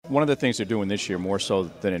One of the things they're doing this year, more so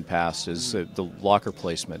than in past, is the locker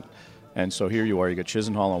placement. And so here you are, you got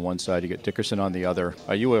Chisenhall on one side, you got Dickerson on the other.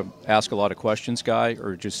 Are you a ask a lot of questions guy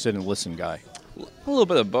or just sit and listen guy? A little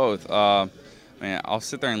bit of both. I'll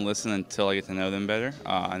sit there and listen until I get to know them better,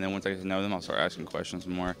 and then once I get to know them, I'll start asking questions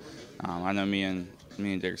more. I know me and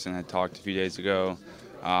Dickerson had talked a few days ago.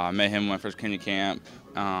 I met him when I first came to camp.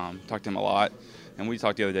 Talked to him a lot, and we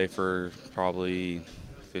talked the other day for probably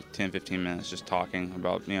 10-15 minutes, just talking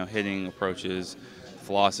about hitting approaches,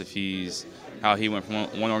 philosophies, how he went from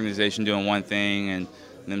one organization doing one thing and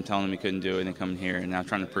them telling him he couldn't do it and then coming here and now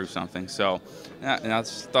trying to prove something. So, and I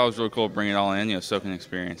thought it was really cool to bring it all in, soaking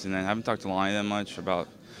experience. And then I haven't talked to Lonnie that much about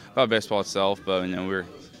baseball itself, but we're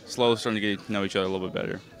slowly starting to get to know each other a little bit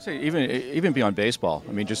better. So even beyond baseball,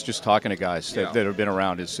 I mean, just talking to guys that have been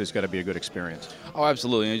around has got to be a good experience. Oh,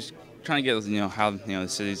 absolutely. Just trying to get how the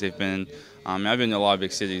cities they've been. I've been to a lot of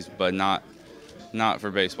big cities, but not for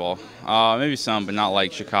baseball. Maybe some, but not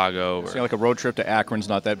like Chicago. So like a road trip to Akron's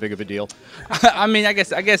not that big of a deal? I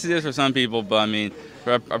guess it is for some people, but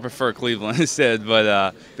I prefer Cleveland instead.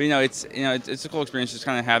 But it's a cool experience just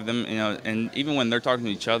kind of have them, and even when they're talking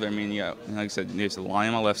to each other, like I said, there's a line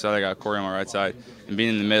on my left side, I got Corey on my right side, and being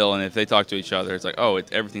in the middle, and if they talk to each other, it's like,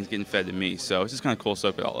 everything's getting fed to me. So it's just kind of cool to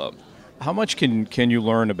soak it all up. How much can you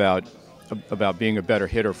learn about being a better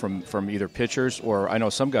hitter from either pitchers, or I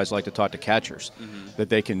know some guys like to talk to catchers, that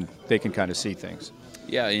they can kind of see things?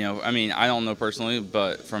 Yeah, I don't know personally,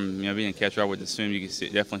 but from being a catcher, I would assume you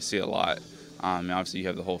can definitely see a lot. Obviously, you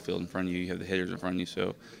have the whole field in front of you, you have the hitters in front of you,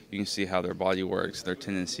 so you can see how their body works, their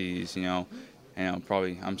tendencies.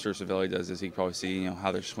 Probably I'm sure Savelli does this. He can probably see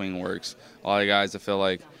how their swing works. A lot of guys, I feel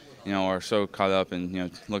like, are so caught up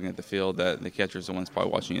in looking at the field that the catcher's the one that's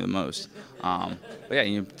probably watching you the most. But yeah,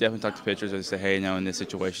 you definitely talk to pitchers and say, hey, in this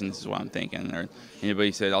situation, this is what I'm thinking. Or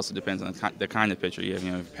anybody said it also depends on the kind of pitcher you have.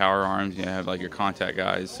 You have power arms, you have like your contact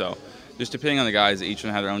guys. So just depending on the guys, each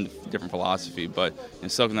one have their own different philosophy. But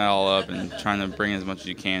soaking that all up and trying to bring as much as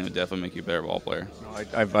you can would definitely make you a better ball player.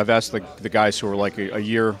 I've asked the guys who are like a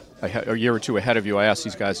year or two ahead of you. I ask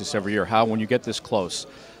these guys this every year. How, when you get this close,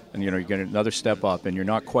 and you get another step up, and you're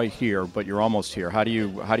not quite here, but you're almost here. How do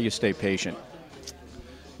you stay patient?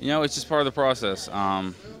 It's just part of the process.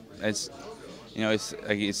 It's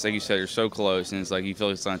like you said, you're so close, and it's like you feel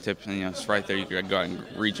it's on the tip, and it's right there. You can go out and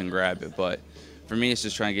reach and grab it. But for me, it's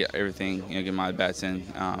just trying to get everything, get my bats in.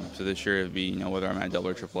 So this year it'd be, whether I'm at double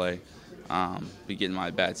or triple A, be getting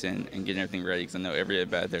my bats in and getting everything ready, because I know every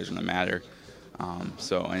at bat there's going to matter. And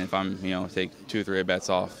if I'm, take 2 or 3 at bats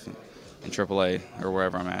off in AAA or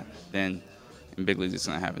wherever I'm at, then in big leagues it's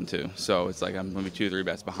going to happen too. So it's like I'm going to be 2 or 3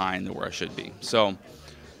 bats behind where I should be. So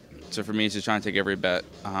for me, it's just trying to take every bet,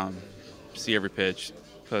 see every pitch,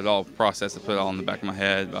 process it, put it all in the back of my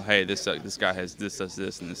head. About, hey, this guy has this, does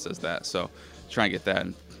this, and this does that. So try and get that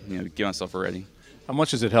and get myself ready. How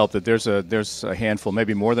much does it help that there's a handful,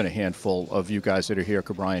 maybe more than a handful, of you guys that are here?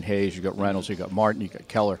 Brian Hayes, you got Reynolds, you got Martin, you got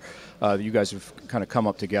Keller. You guys have kind of come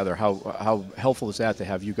up together. How helpful is that to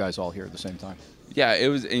have you guys all here at the same time? Yeah, it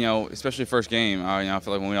was. Especially first game. I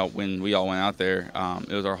feel like when we all went out there,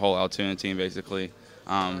 it was our whole Altoona team basically.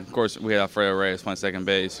 Of course, we had Alfredo Reyes playing second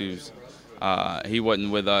base, he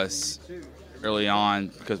wasn't with us early on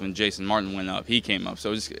because when Jason Martin went up, he came up. So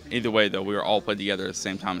it was just, either way, though, we were all played together at the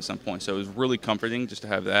same time at some point. So it was really comforting just to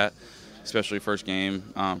have that, especially first game,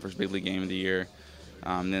 first big league game of the year.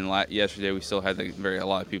 Then yesterday we still had a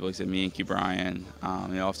lot of people. Like I said, me and Q Bryan,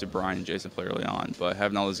 obviously Brian and Jason played early on. But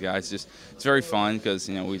having all those guys, it's very fun because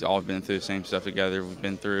we've all been through the same stuff together. We've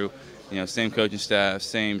been through same coaching staff,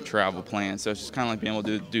 same travel plan. So it's just kind of like being able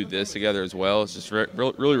to do this together as well. It's just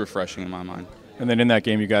really refreshing in my mind. And then in that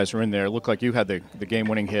game, you guys were in there. It looked like you had the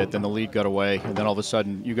game-winning hit, then the lead got away, and then all of a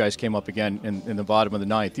sudden you guys came up again in the bottom of the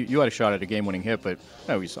ninth. You had a shot at a game-winning hit, but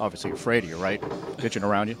he's obviously afraid of you, right? Pitching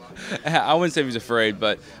around you. I wouldn't say he was afraid,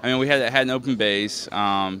 but we had an open base,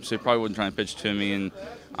 so he probably wasn't trying to pitch to me. And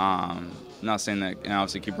not saying that,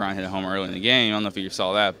 obviously, Q Bryan hit a home early in the game. I don't know if you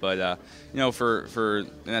saw that, but for in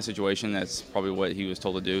that situation, that's probably what he was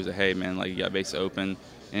told to do. Is that, hey, man, you got base open.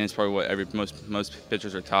 And it's probably what most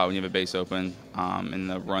pitchers are taught when you have a base open, and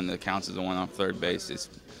the run that counts as the one off third base. It's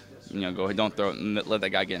go ahead, don't throw it, and let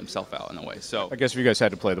that guy get himself out in a way. So I guess if you guys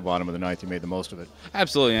had to play the bottom of the ninth, you made the most of it.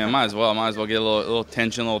 Absolutely, might as well get a little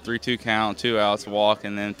tension, a little 3-2 count, 2 outs, walk,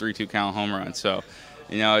 and then 3-2 count home run. So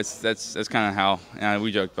that's kind of how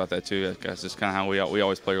we joked about that too. That's just kind of how we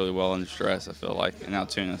always play really well under stress. I feel like in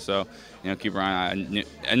Altoona. So Q Bryan,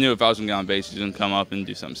 I knew if I was going to get on base, he was going to come up and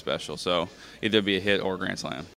do something special. So either be a hit or a grand slam.